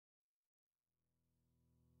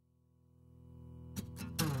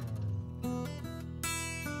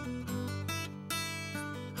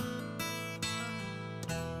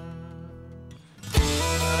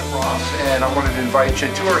and I wanted to invite you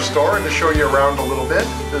to our store and to show you around a little bit.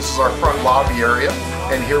 This is our front lobby area,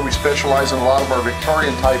 and here we specialize in a lot of our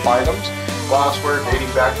Victorian type items. Glassware dating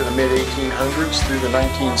back to the mid-1800s through the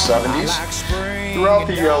 1970s. Throughout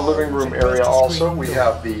the living room area also, we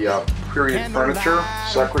have the period furniture,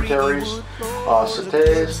 secretaries,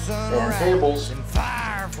 settees, and tables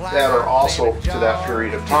that are also to that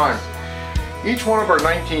period of time. Each one of our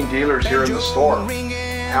 19 dealers here in the store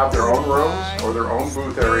have their own rooms or their own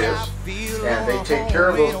booth areas, and they take care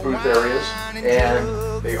of those booth areas, and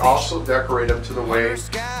they also decorate them to the way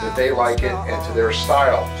that they like it and to their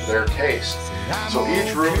style, to their taste. So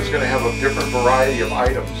each room is going to have a different variety of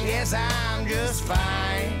items.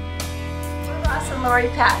 I'm Lori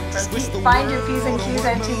Patton from Find Your P's and Q's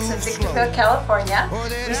Antiques in Victorville, California.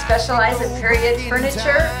 We specialize in period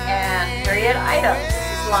furniture and period items. This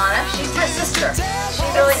is Lana. She's my sister. She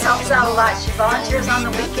really helps out a lot. She volunteers on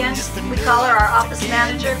the weekends. We call her our office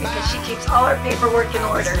manager because she keeps all our paperwork in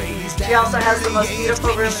order. She also has the most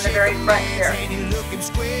beautiful room in the very front here.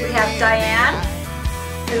 We have Diane,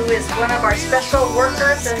 who is one of our special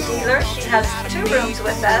workers and dealers. She has 2 rooms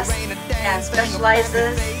with us and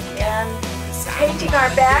specializes in painting our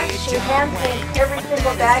bags. She hand paints every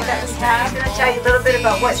single bag that we have. I'm going to tell you a little bit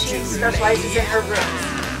about what she specializes in her room.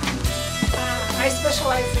 I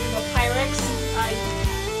specialize in the Pyrex. I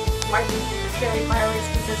carry Pyrex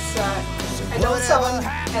because I don't sell them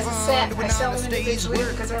as a set. I sell them individually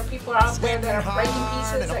because there are people out there that are breaking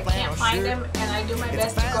pieces that can't find them, and I do my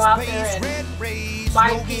best to go out there and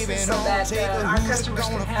buy pieces so that our customers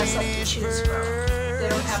can have something to choose from. They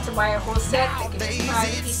don't have to buy a whole set, they can just buy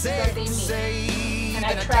the pieces that they need. And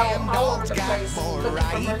I travel all over the place looking for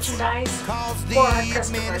merchandise for our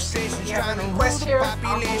customers. If you have a request here,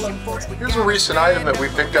 I'll go look for it. Here's a recent item that we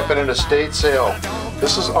picked up at an estate sale.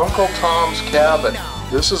 This is Uncle Tom's Cabin.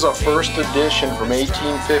 This is a first edition from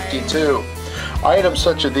 1852. Items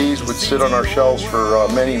such as these would sit on our shelves for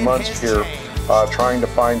many months here, trying to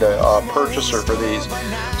find a purchaser for these.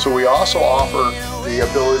 So we also offer the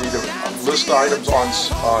ability to list items on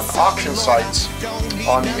auction sites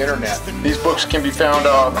on the internet. These books can be found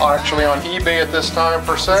actually on eBay at this time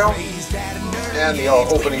for sale, and the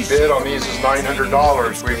opening bid on these is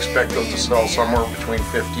 $900. We expect them to sell somewhere between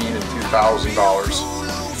 $1,500 and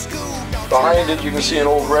 $2,000. Behind it you can see an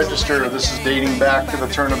old register. This is dating back to the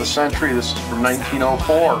turn of the century. This is from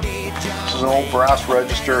 1904. This is an old brass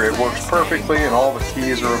register. It works perfectly and all the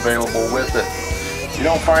keys are available with it. You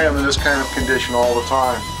don't find them in this kind of condition all the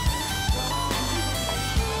time.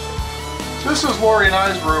 This is Lori and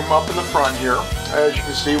I's room up in the front here. As you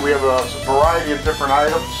can see, we have a variety of different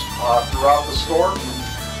items throughout the store.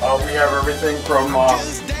 We have everything from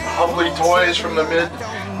Hubley toys from the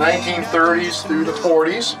mid-1930s through the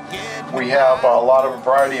 40s. We have a lot of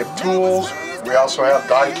variety of tools. We also have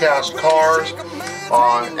die-cast cars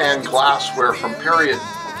and glassware from period.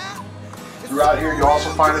 Throughout here you also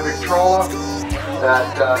find a Victrola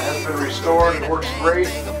that has been restored and works great,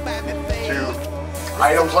 to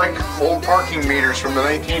items like old parking meters from the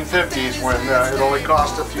 1950s when it only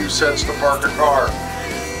cost a few cents to park a car.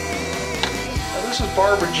 Now, this is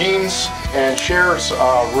Barbara Jean's and Cher's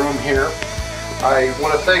room here. I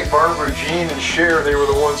want to thank Barbara, Jean, and Cher. They were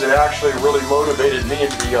the ones that actually really motivated me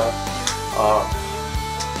into the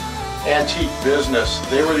antique business.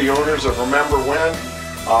 They were the owners of Remember When.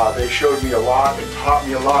 They showed me a lot and taught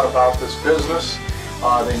me a lot about this business.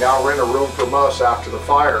 They now rent a room from us after the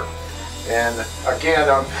fire. And again,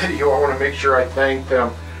 on video, I want to make sure I thank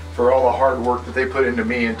them for all the hard work that they put into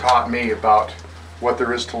me and taught me about what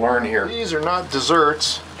there is to learn here. These are not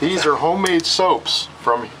desserts. These are homemade soaps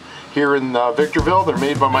from here in Victorville. They're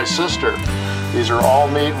made by my sister. These are all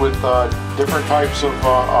made with different types of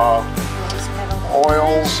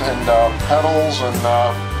oils and petals and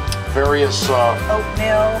various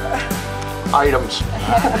oatmeal items.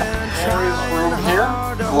 Gloria's room here.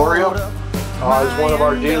 Gloria is one of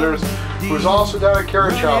our dealers who's also down at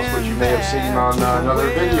Carriage House, which you may have seen on another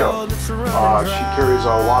video. She carries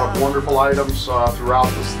a lot of wonderful items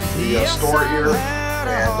throughout the store here,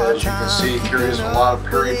 and as you can see, carries a lot of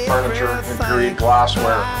period furniture and period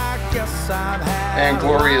glassware. And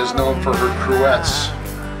Gloria is known for her cruettes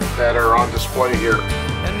that are on display here.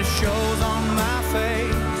 This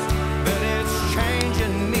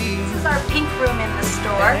is our pink room in the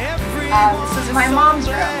store. This is my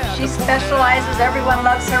mom's room. She specializes, everyone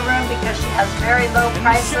loves her room because she has very low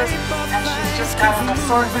prices and she's just got an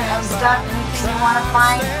assortment of stuff. Anything you want to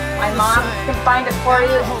find, my mom can find it for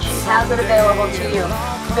you and she has it available to you.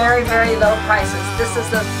 Very, very low prices. This is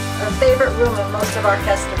the favorite room of most of our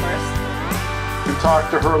customers. We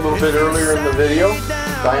talked to her a little bit earlier in the video.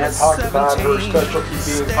 Diane talked about her specialty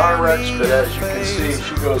being Pyrex, but as you can see,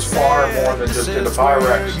 she goes far more than just into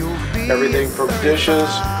Pyrex. Everything from dishes,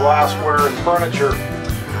 glassware, and furniture.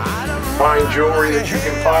 Fine jewelry that you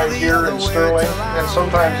can find here in sterling, and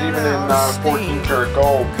sometimes even in 14 karat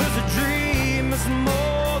gold.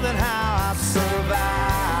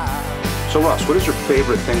 So Russ, what is your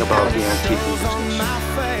favorite thing about the antiquing business?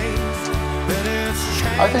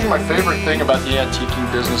 I think my favorite thing about the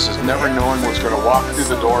antiquing business is never knowing what's going to walk through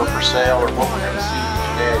the door for sale or what we're going to see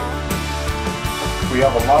each day. We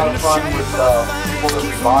have a lot of fun with people that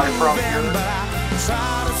we buy from here.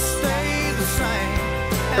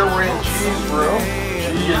 Here we're in G's room.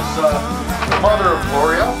 She is the mother of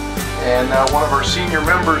Gloria and one of our senior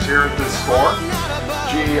members here at this store.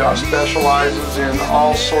 She specializes in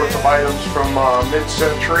all sorts of items from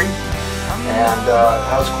mid-century and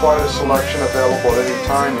has quite a selection available at any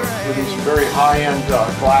time, including some very high-end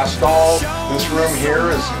glass dolls. This room here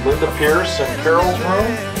is Linda Pierce and Carol's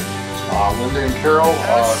room. Linda and Carol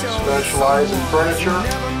specialize in furniture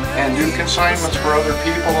and do consignments for other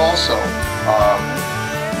people also.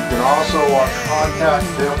 You can also contact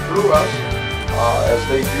them through us as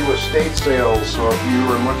they do estate sales. So if you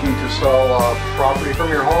are looking to sell property from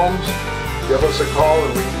your homes, give us a call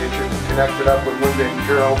and we can get you connected up with Linda and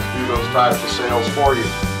Carol to do those types of sales for you.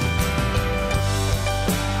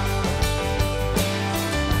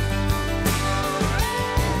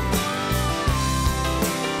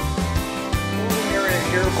 The area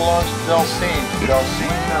here belongs to Delcine.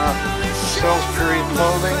 Delcine sells period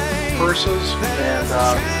clothing, purses, and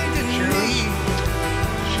shoes.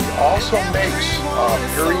 She also makes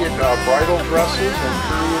period bridal dresses and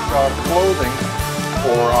period clothing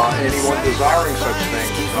for anyone desiring such things.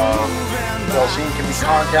 Delcine can be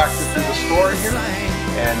contacted through the store here,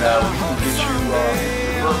 and we can get you the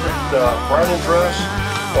perfect bridal dress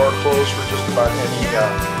or clothes for just about any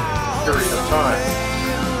period of time.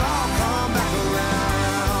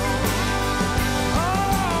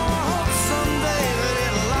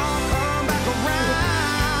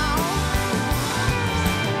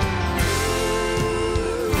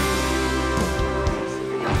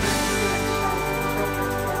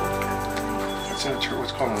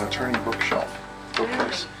 What's called an attorney bookshelf.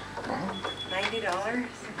 Bookcase. $90?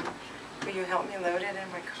 Will you help me load it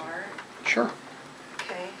in my car? Sure.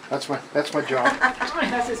 Okay. That's my job.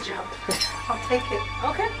 That's his job. I'll take it.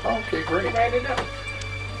 Okay. Okay, great. Write it up.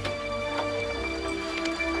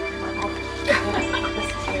 This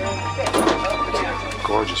is very nice.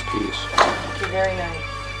 Gorgeous piece. Thank you, very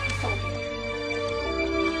nice.